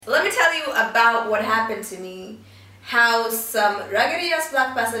about what happened to me, how some raggedy ass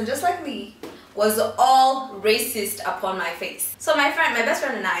black person just like me was all racist upon my face. So my best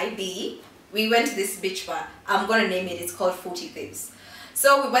friend and I, B, we went to this beach bar. I'm gonna name it, it's called 40 Thieves.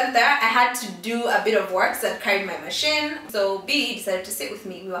 So we went there. I had to do a bit of work, so I carried my machine. So B decided to sit with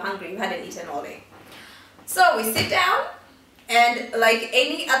me. We were hungry, we hadn't eaten all day. So we sit down, and like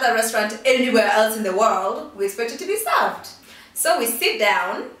any other restaurant anywhere else in the world, we expect it to be served. So we sit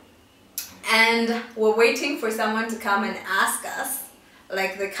down, and we're waiting for someone to come and ask us,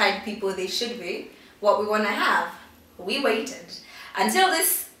 like the kind people they should be, what we want to have. We waited until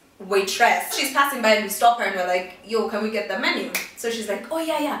this waitress, she's passing by and we stop her and we're like, yo, can we get the menu? So she's like, oh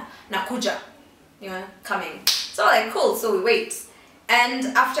yeah, nakuja, you know, coming. So we're like, cool. So we wait, and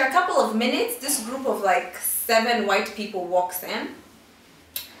after a couple of minutes, this group of like 7 white people walks in,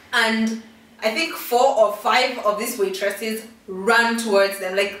 and I think 4 or 5 of these waitresses ran towards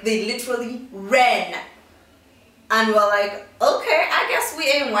them, like they literally ran. And we're like, okay, I guess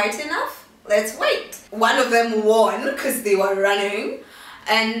we ain't white enough, let's wait. One of them won because they were running,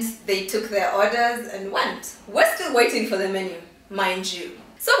 and they took their orders and went. We're still waiting for the menu, mind you.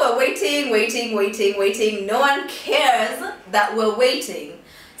 So we're waiting. No one cares that we're waiting.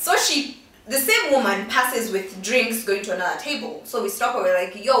 So the same woman passes with drinks going to another table. So we stop her, we're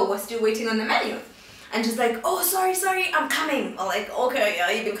like, yo, we're still waiting on the menu. And she's like, oh, sorry, I'm coming. We're like, okay, yeah,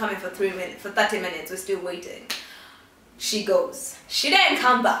 you've been coming for 30 minutes, we're still waiting. She goes. She didn't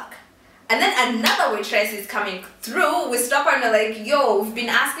come back. And then another waitress is coming through. We stop her and we're like, yo, we've been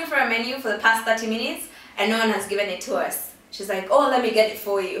asking for a menu for the past 30 minutes and no one has given it to us. She's like, oh, let me get it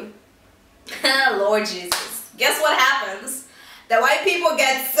for you. Lord Jesus. Guess what happens? The white people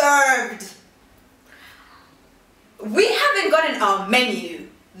get served. We haven't gotten our menu.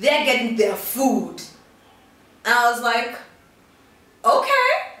 They're getting their food. And I was like,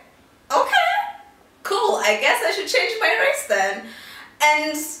 okay, cool. I guess I should change my race then.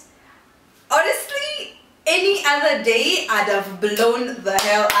 And honestly, any other day I'd have blown the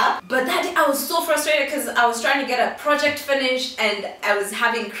hell up. But that day I was so frustrated because I was trying to get a project finished and I was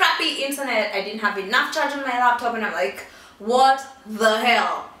having crappy internet. I didn't have enough charge on my laptop and I'm like, what the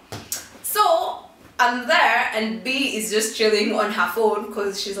hell? So I'm there and B is just chilling on her phone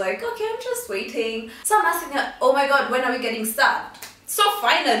because she's like, okay, I'm just waiting. So I'm asking her, oh my god, when are we getting served? So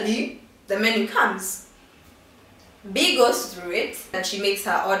finally, the menu comes. B goes through it and she makes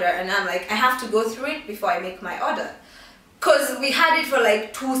her order and I'm like, I have to go through it before I make my order. Because we had it for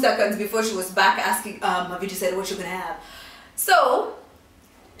like 2 seconds before she was back asking, have you decided what you're gonna have? So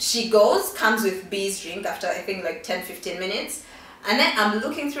she comes with B's drink after I think like 10-15 minutes. And then I'm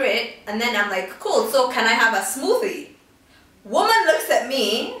looking through it and then I'm like, cool, so can I have a smoothie? Woman looks at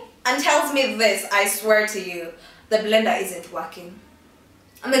me and tells me this, I swear to you, the blender isn't working.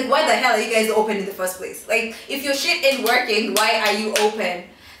 I'm like, why the hell are you guys open in the first place? Like, if your shit ain't working, why are you open?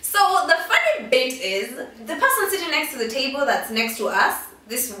 So the funny bit is, the person sitting next to the table that's next to us,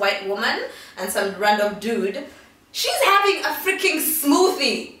 this white woman and some random dude, she's having a freaking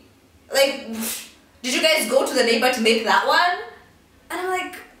smoothie. Like, did you guys go to the neighbor to make that one? And I'm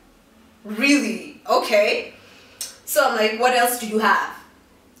like, really? Okay. So I'm like, what else do you have?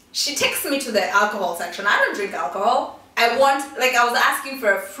 She takes me to the alcohol section. I don't drink alcohol. I was asking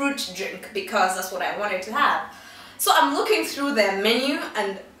for a fruit drink because that's what I wanted to have. So I'm looking through their menu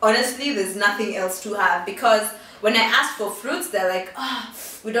and honestly there's nothing else to have because when I asked for fruits they're like, oh,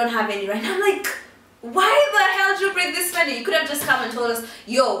 we don't have any right now. I'm like, why the hell did you bring this menu? You could have just come and told us,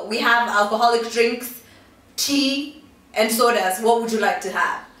 yo, we have alcoholic drinks, tea, and sodas. What would you like to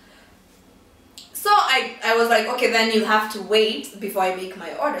have? So I was like, okay, then you have to wait before I make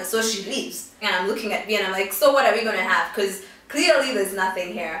my order. So she leaves and I'm looking at me and I'm like, so what are we gonna have? Because clearly there's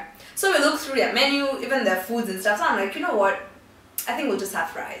nothing here. So we look through their menu, even their foods and stuff. So I'm like, you know what? I think we'll just have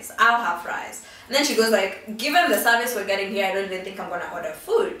fries. I'll have fries. And then she goes like, given the service we're getting here, I don't even think I'm gonna order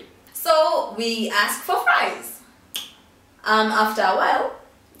food. So we ask for fries. After a while,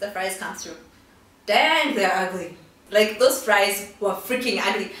 the fries come through. Dang, they're ugly. Like, those fries were freaking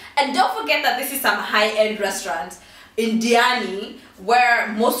ugly. And don't forget that this is some high-end restaurant in Diani where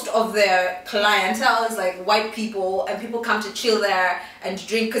most of their clientele is like white people and people come to chill there and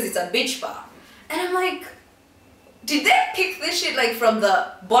drink because it's a beach bar. And I'm like, did they pick this shit like from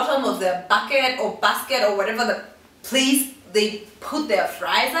the bottom of their bucket or basket or whatever the place they put their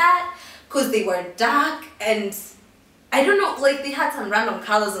fries at? Because they were dark and I don't know, like they had some random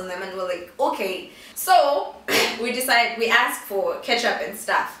colors on them and we're like, okay. So we asked for ketchup and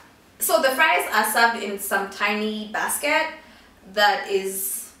stuff. So the fries are served in some tiny basket that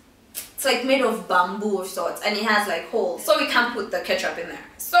is, It's like made of bamboo of sorts, and it has like holes, so we can't put the ketchup in there.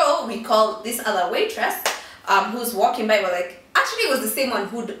 So we call this other waitress who's walking by. We're like, actually it was the same one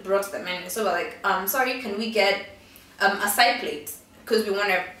who brought the menu, so we're like, sorry, can we get a side plate, because we want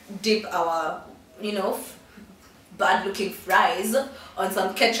to dip our, you know, bad looking fries on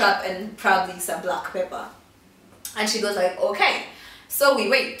some ketchup and probably some black pepper. And she goes like, okay. So we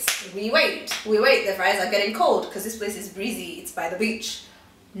wait, the fries are getting cold because this place is breezy, it's by the beach.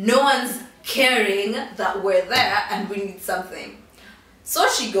 No one's caring that we're there and we need something. So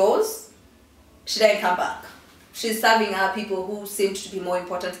she goes, she didn't come back. She's serving our people who seemed to be more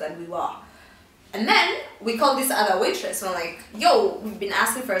important than we were. And then we call this other waitress and we're like, yo, we've been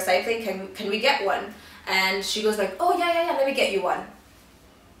asking for a side plate, can we get one? And she goes like, oh yeah, let me get you one.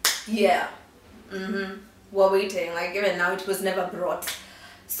 Yeah. We're waiting, like even now it was never brought.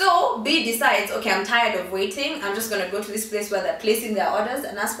 So B decides, okay, I'm tired of waiting, I'm just gonna go to this place where they're placing their orders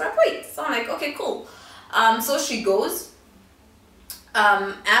and ask for a plate. So I'm like, okay, cool. So she goes,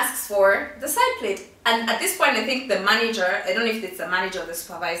 asks for the side plate, and at this point I think the manager, I don't know if it's the manager or the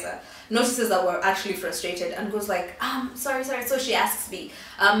supervisor, notices that we're actually frustrated and goes like, sorry. So she asks me,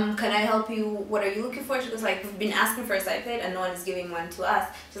 can I help you? What are you looking for? She goes like, we've been asking for a side plate and no one is giving one to us.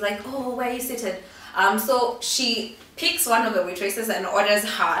 She's like, oh, where are you seated? So she picks one of the waitresses and orders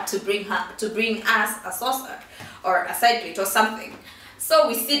her to bring us a saucer or a side plate or something. So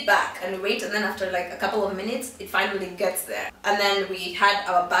we sit back and we wait, and then after like a couple of minutes it finally gets there. And then we had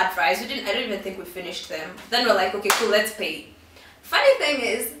our bad fries. I don't even think we finished them. Then we're like, okay, cool, let's pay. Funny thing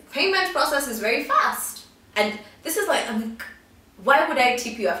is, payment process is very fast. And this is like, why would I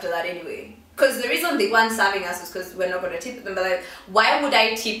tip you after that anyway? Because the reason they weren't serving us is because we're not going to tip them. But like, why would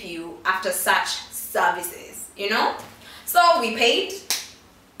I tip you after such services, you know? So we paid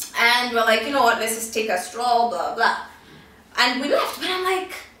and we're like, you know what, let's just take a stroll, blah blah, and we left. But I'm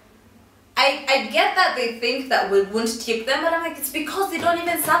like, I get that they think that we won't tip them, but I'm like, it's because they don't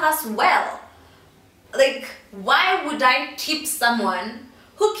even serve us well. Like, why would I tip someone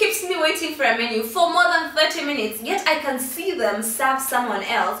who keeps me waiting for a menu for more than 30 minutes, yet I can see them serve someone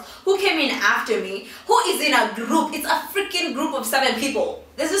else who came in after me, who is in a group? It's a freaking group of 7 people.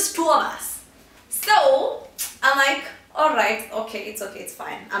 There's just 2 of us. So I'm like, all right, okay, it's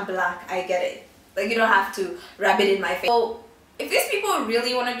fine. I'm black, I get it. Like, you don't have to rub it in my face. So if these people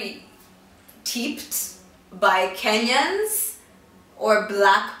really want to be tipped by Kenyans or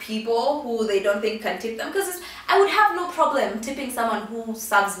black people who they don't think can tip them, because I would have no problem tipping someone who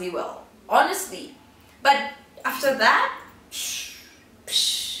serves me well, honestly. But after that,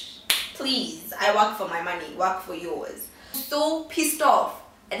 please, I work for my money, work for yours. So pissed off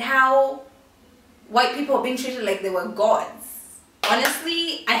at how white people are being treated like they were gods.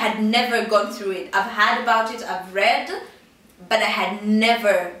 Honestly, I had never gone through it. I've heard about it, I've read, but I had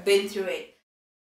never been through it.